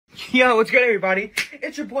Yo, what's good, everybody?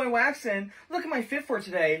 It's your boy Waxon. Look at my fit for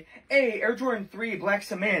today. Air Jordan 3 Black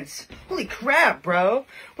Cements. Holy crap, bro.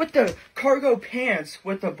 With the cargo pants,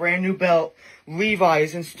 with the brand new belt,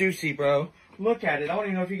 Levi's and Stussy, bro. Look at it. I don't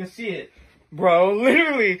even know if you can see it. Bro,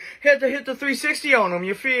 literally, had to hit the 360 on them,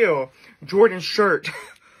 you feel. Jordan shirt.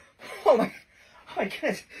 Oh my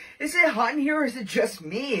goodness. Is it hot in here or is it just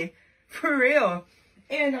me? For real.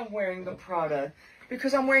 And I'm wearing the Prada.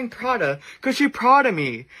 Because I'm wearing Prada. Because you're proud of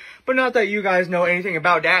me. But not that you guys know anything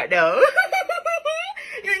about that, though.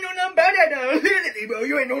 You ain't know nothing about that, though. Literally, bro.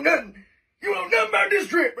 You ain't know nothing. You know nothing about this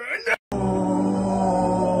trip, bro.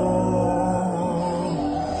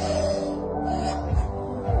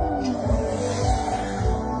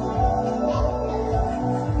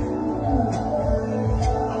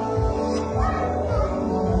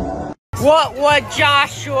 What would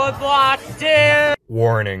Joshua Block do?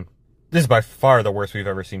 Warning. This is by far the worst we've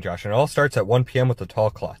ever seen Josh, and it all starts at 1 p.m. with the tall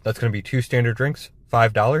cloth. That's going to be 2 standard drinks,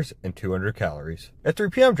 $5, and 200 calories. At 3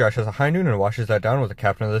 p.m., Josh has a high noon and washes that down with a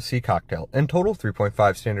Captain of the Sea cocktail. In total,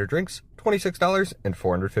 3.5 standard drinks, $26, and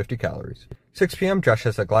 450 calories. 6 p.m., Josh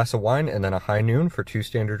has a glass of wine and then a high noon for 2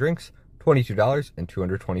 standard drinks, $22, and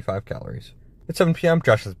 225 calories. At 7 p.m.,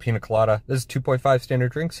 Josh has a pina colada. This is 2.5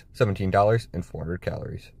 standard drinks, $17, and 400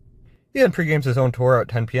 calories. He then pre-games his own tour at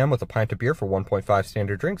 10 p.m. with a pint of beer for 1.5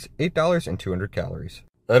 standard drinks, $8, and 200 calories.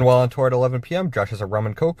 Then while on tour at 11 p.m., Josh has a rum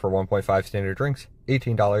and coke for 1.5 standard drinks,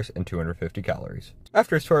 $18, and 250 calories.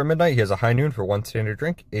 After his tour at midnight, he has a high noon for 1 standard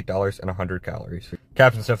drink, $8, and 100 calories.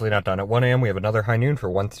 Captain's definitely not done. At 1 a.m., we have another high noon for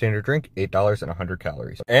 1 standard drink, $8, and 100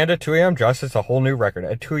 calories. And at 2 a.m., Josh sets a whole new record.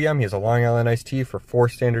 At 2 a.m., he has a Long Island iced tea for 4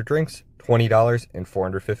 standard drinks, $20, and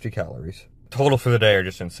 450 calories. Total for the day are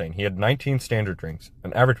just insane. He had 19 standard drinks,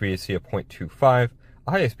 an average BAC of 0.25,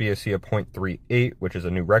 a highest BAC of 0.38, which is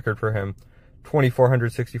a new record for him,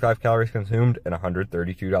 2,465 calories consumed, and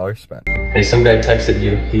 $132 spent. Hey, some guy texted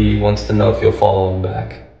you. He wants to know if you'll follow him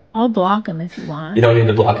back. I'll block him if you want. You don't need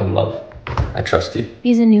to block him, love. I trust you.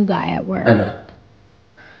 He's a new guy at work. I know.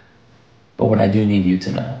 But what I do need you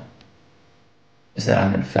to know is that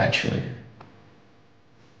I'm infatuated.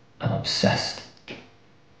 I'm obsessed.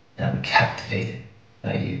 And I'm captivated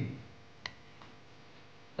by you.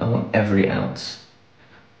 I want every ounce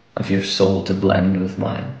of your soul to blend with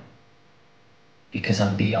mine. Because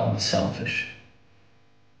I'm beyond selfish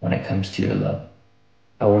when it comes to your love.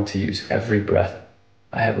 I want to use every breath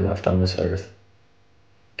I have left on this earth,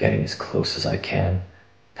 getting as close as I can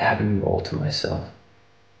to having you all to myself.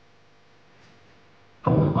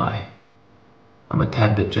 I won't lie. I'm a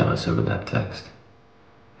tad bit jealous over that text.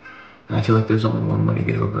 And I feel like there's only one way to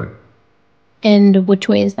get over it. And which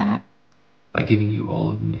way is that? By giving you all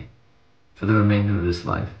of me for the remainder of this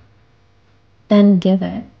life. Then give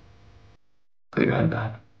it. Put your head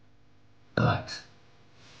back. Relax.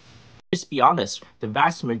 Just be honest, the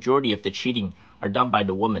vast majority of the cheating are done by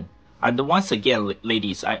the woman. And once again,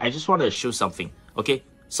 ladies, I just want to show something, okay?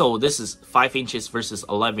 So this is 5 inches versus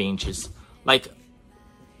 11 inches. Like,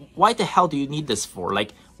 why the hell do you need this for?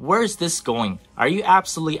 Like, where is this going? Are you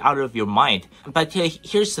absolutely out of your mind? But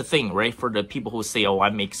here's the thing, right? For the people who say, oh,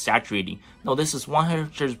 I'm exaggerating. No, this is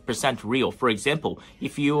 100% real. For example,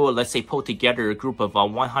 if you, let's say, pull together a group of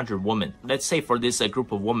 100 women. Let's say for this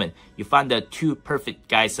group of women, you find the 2 perfect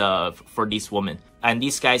guys for these women. And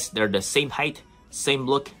these guys, they're the same height, same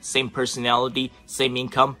look, same personality, same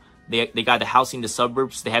income. They got the house in the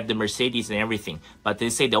suburbs, they have the Mercedes and everything. But they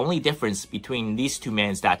say the only difference between these 2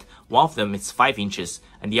 men is that one of them is 5 inches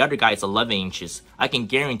and the other guy is 11 inches. I can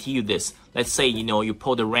guarantee you this. Let's say, you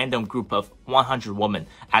pull a random group of 100 women.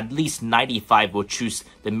 At least 95 will choose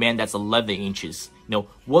the man that's 11 inches.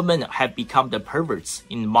 Women have become the perverts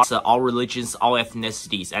in all religions, all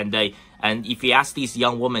ethnicities. And if you ask these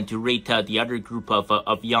young women to rate the other group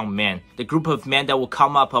of young men, the group of men that will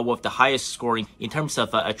come up with the highest scoring in terms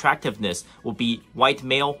of attractiveness will be white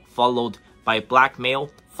male, followed by black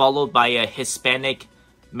male, followed by a Hispanic,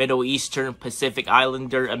 Middle Eastern, Pacific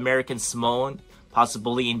Islander, American Samoan,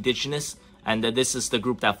 possibly indigenous. And this is the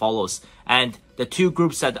group that follows. And the 2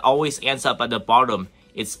 groups that always ends up at the bottom,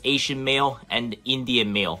 it's Asian male and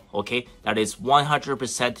Indian male, okay? That is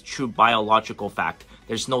 100% true biological fact.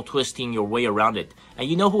 There's no twisting your way around it. And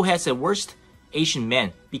you know who has the worst? Asian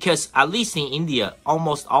men. Because at least in India,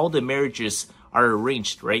 almost all the marriages are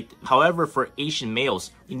arranged, right? However, for Asian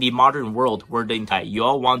males in the modern world, where you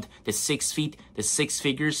all want the 6 feet, the 6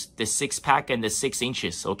 figures, the 6-pack, and the 6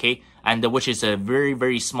 inches, okay? And which is a very,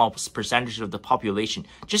 very small percentage of the population.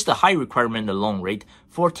 Just the height requirement alone, right?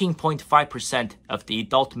 14.5% of the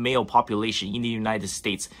adult male population in the United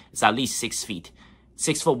States is at least 6 feet.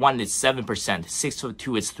 6'1" is 7%,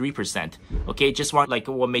 6'2" is 3%. Okay, just want like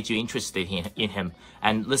what made you interested in him.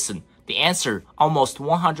 And listen, the answer almost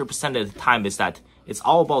 100% of the time is that it's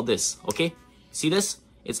all about this. Okay, see this?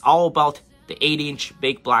 It's all about the 8-inch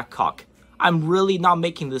big black cock. I'm really not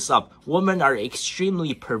making this up. Women are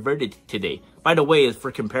extremely perverted today. By the way,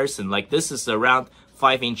 for comparison, like this is around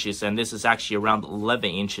 5 inches and this is actually around 11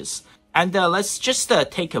 inches. And let's just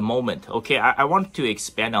take a moment, okay? I want to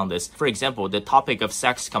expand on this. For example, the topic of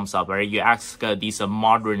sex comes up, right? You ask these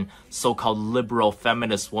modern so-called liberal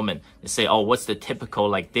feminist women. They say, oh, what's the typical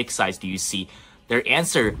like dick size do you see? Their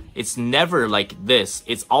answer, it's never like this.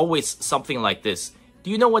 It's always something like this.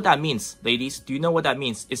 Do you know what that means, ladies? Do you know what that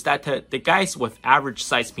means? It's that the guys with average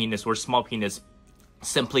size penis or small penis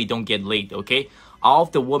simply don't get laid, okay? All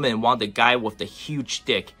of the women want the guy with the huge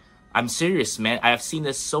dick. I'm serious, man. I have seen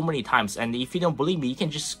this so many times. And if you don't believe me, you can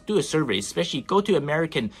just do a survey, especially go to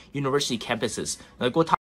American university campuses. Go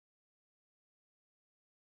talk.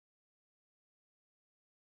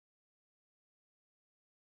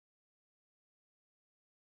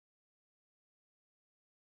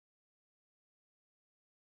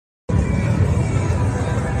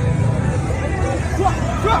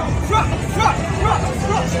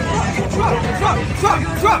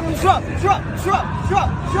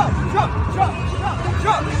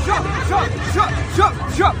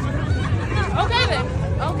 Okay then.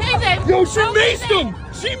 Okay then. Yo, she maced him!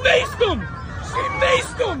 She maced him! She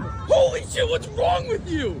maced him! Holy shit, what's wrong with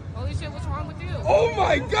you? Holy shit, what's wrong with you? Oh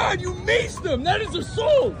my god, you maced him! That is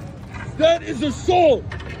assault! That is assault!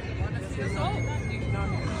 Assault? Do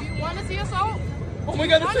you want to see assault? Oh my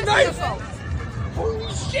god, it's a knife! Assault?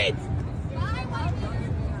 Holy shit!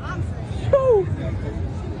 Yo!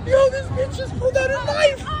 Yo, this bitch just pulled out a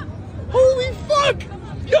knife! Holy fuck!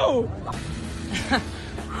 Yo!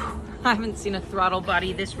 I haven't seen a throttle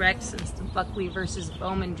body this wrecked since the Buckley versus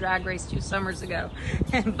Bowman drag race 2 summers ago.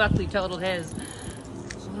 And Buckley totaled his.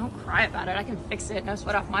 So don't cry about it. I can fix it. No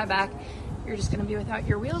sweat off my back. You're just gonna be without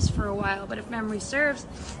your wheels for a while, but if memory serves,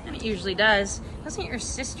 and it usually does, doesn't your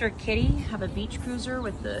sister Kitty have a beach cruiser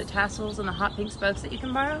with the tassels and the hot pink spokes that you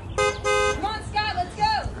can borrow? Come on, Scott, let's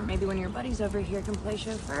go! Or maybe one of your buddies over here can play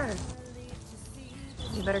chauffeur.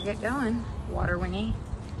 You better get going, water wingy.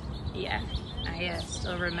 Yeah, I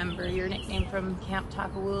still remember your nickname from Camp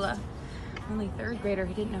Takawula. Only 3rd grader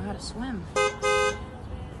who didn't know how to swim.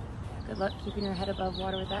 Good luck keeping your head above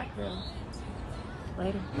water with that crew.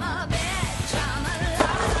 Later.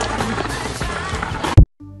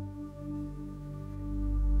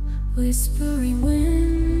 Whispering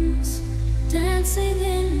winds dancing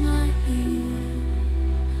in my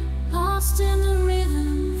ear, lost in the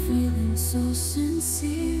rhythm, feeling so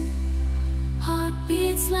sincere.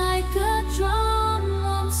 Heartbeats like a drum,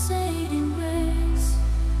 pulsating waves,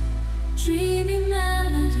 dreamy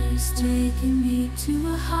melodies taking me to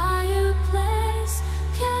a higher place.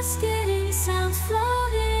 Cascading sounds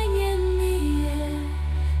floating in the air,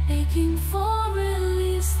 aching for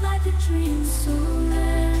release like a dream so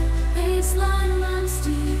rare. Baseline runs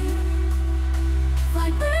deep,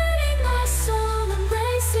 vibrating my soul,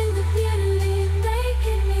 embracing the beauty,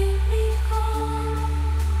 making me whole.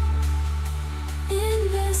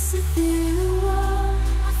 In this ethereal world,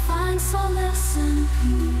 I find solace and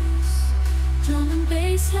peace. Drum and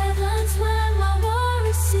bass heavens where my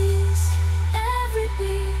worry cease. Every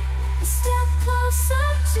beat, a step closer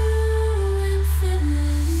to infinity.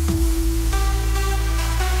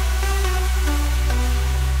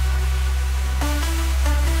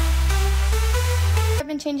 I've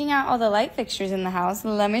been changing out all the light fixtures in the house.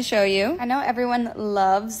 Let me show you. I know everyone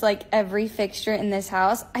loves like every fixture in this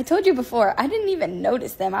house. I told you before, I didn't even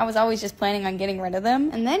notice them. I was always just planning on getting rid of them.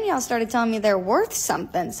 And then y'all started telling me they're worth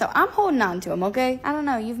something. So I'm holding on to them, okay? I don't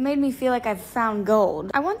know, you've made me feel like I've found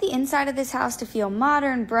gold. I want the inside of this house to feel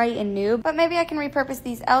modern, bright, and new, but maybe I can repurpose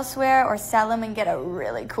these elsewhere or sell them and get a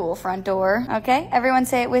really cool front door, okay? Everyone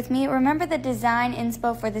say it with me. Remember the design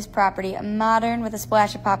inspo for this property, modern with a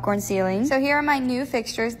splash of popcorn ceiling. So here are my new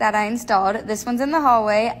fixtures that I installed. This one's in the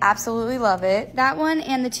hallway. Absolutely love it. That one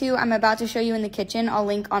and the 2 I'm about to show you in the kitchen, I'll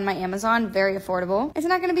link on my Amazon. Very affordable. It's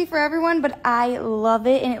not going to be for everyone, but I love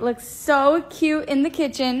it and it looks so cute in the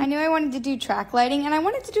kitchen. I knew I wanted to do track lighting and I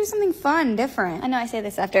wanted to do something fun, different. I know I say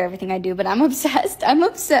this after everything I do, but I'm obsessed. I'm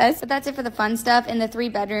obsessed. But that's it for the fun stuff. In the 3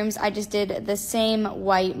 bedrooms, I just did the same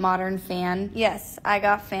white modern fan. Yes, I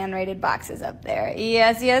got fan rated boxes up there.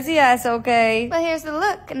 Yes, yes, yes, okay. But here's the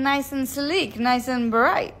look. Nice and sleek, nice and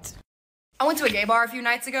bright. I went to a gay bar a few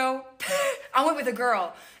nights ago. I went with a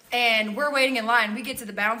girl, and we're waiting in line. We get to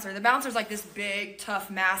the bouncer. The bouncer's like this big, tough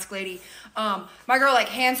mask lady. My girl like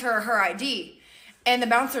hands her ID, and the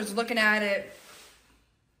bouncer's looking at it,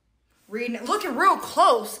 reading it, looking real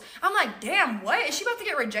close. I'm like, damn, what? Is she about to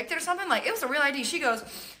get rejected or something? Like, it was a real ID. She goes,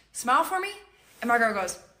 smile for me. And my girl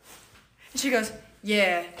goes, and she goes,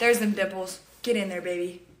 yeah, there's them dimples. Get in there,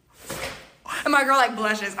 baby. And my girl like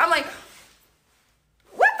blushes. I'm like,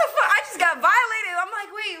 what the fuck? I just got violated. I'm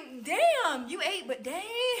like, wait, damn, you ate, but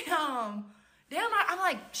damn. Damn, I'm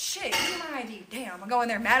like, shit, give me my ID. Damn, I'm going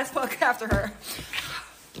there mad as fuck after her.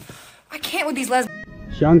 I can't with these lesbians.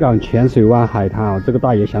 香港浅水湾海滩啊，这个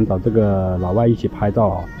大爷想找这个老外一起拍照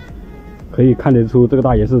啊，可以看得出这个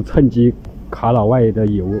大爷是趁机卡老外的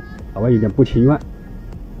油，老外有点不情愿。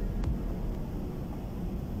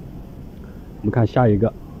我们看下一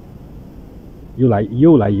个，又来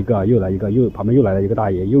一个，旁边又来了一个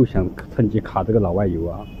大爷，又想趁机卡这个老外油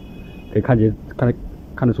啊，可以看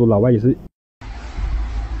得出老外也是。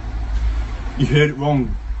You heard it wrong.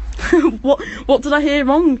 What did I hear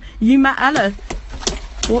wrong? You met Ella.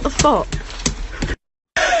 What the fuck?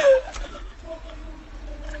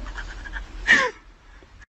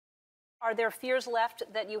 Are there fears left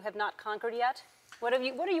that you have not conquered yet? What are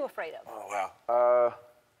you afraid of? Oh wow.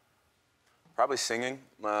 Probably singing.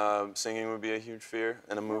 Singing would be a huge fear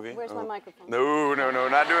in a movie. Where's my microphone? No,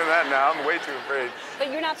 not doing that now. I'm way too afraid.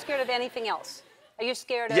 But you're not scared of anything else. Are you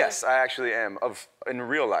scared of? Yes, I actually am. In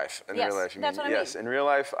real life. In real life, you that's mean? What I yes, mean. in real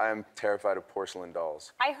life, I'm terrified of porcelain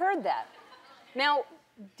dolls. I heard that. Now,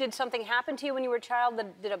 did something happen to you when you were a child?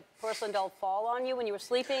 Did a porcelain doll fall on you when you were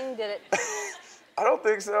sleeping? Did it? I don't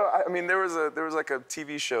think so. I mean, there was like a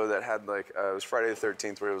TV show that had like it was Friday the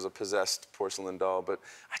 13th where it was a possessed porcelain doll. But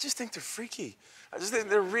I just think they're freaky. I just think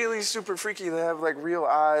they're really super freaky. They have like real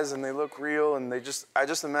eyes and they look real, and I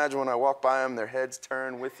just imagine when I walk by them, their heads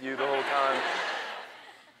turn with you the whole time.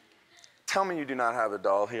 Tell me you do not have a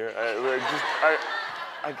doll here.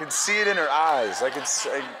 I could see it in her eyes. I'm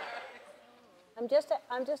just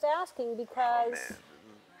asking because.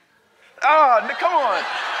 Oh, come on.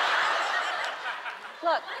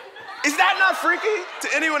 Look. Is that not freaky to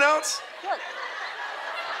anyone else? Look.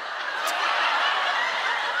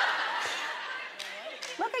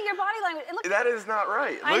 Look at your body language. That is not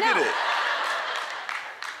right. I Look know. at it.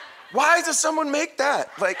 Why does someone make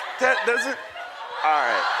that? Like, that doesn't. All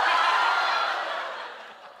right.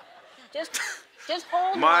 Just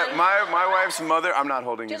hold one. My wife's mother. I'm not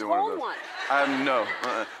holding Just either one of hold those. one. No.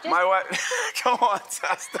 My wife. Come on,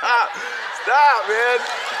 stop, man.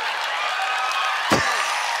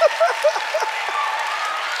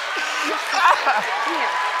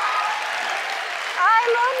 I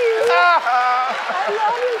love you. I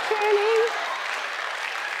love you, Channing.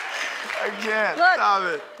 I can't. Look. Stop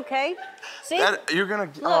it. Okay. See? You're gonna.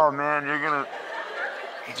 Look. Oh man,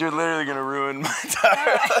 you're literally gonna ruin my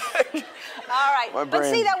entire life. All right. My But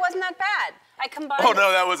brain. see, that wasn't that bad. I combined. Oh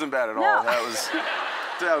no, that wasn't bad at all. No.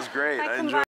 That was great. I enjoyed.